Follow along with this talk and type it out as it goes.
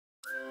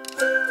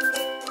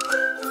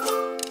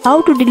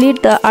how to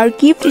delete the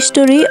archived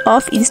story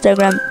of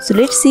Instagram. So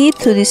let's see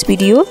through this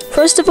video.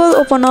 First of all,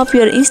 open up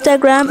your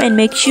Instagram and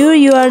make sure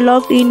you are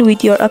logged in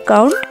with your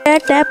account.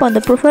 Tap on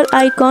the profile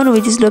icon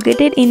which is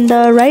located in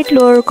the right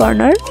lower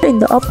corner. In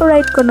the upper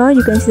right corner,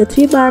 you can see the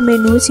 3-bar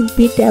menu.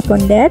 Simply tap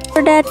on that.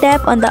 After that,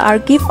 tap on the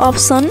archive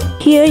option.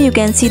 Here you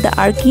can see the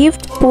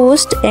archived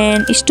post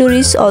and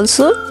stories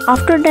also.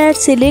 After that,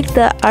 select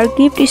the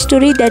archived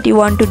story that you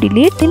want to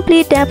delete.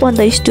 Simply tap on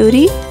the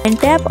story and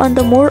tap on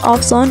the more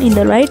option in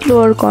the right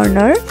lower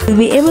corner. You'll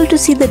be able to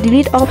see the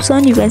delete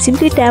option. You can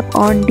simply tap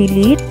on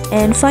delete,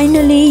 and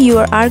finally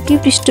your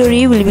archived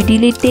story will be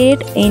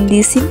deleted in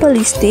these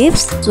simple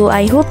steps. So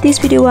I hope this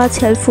video was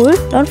helpful.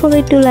 Don't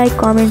forget to like,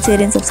 comment,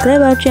 share and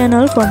subscribe our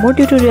channel for more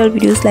tutorial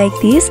videos like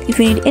this. If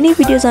you need any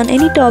videos on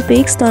any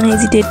topics, don't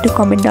hesitate to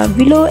comment down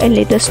below and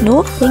let us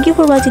know. Thank you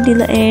for watching till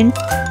the end.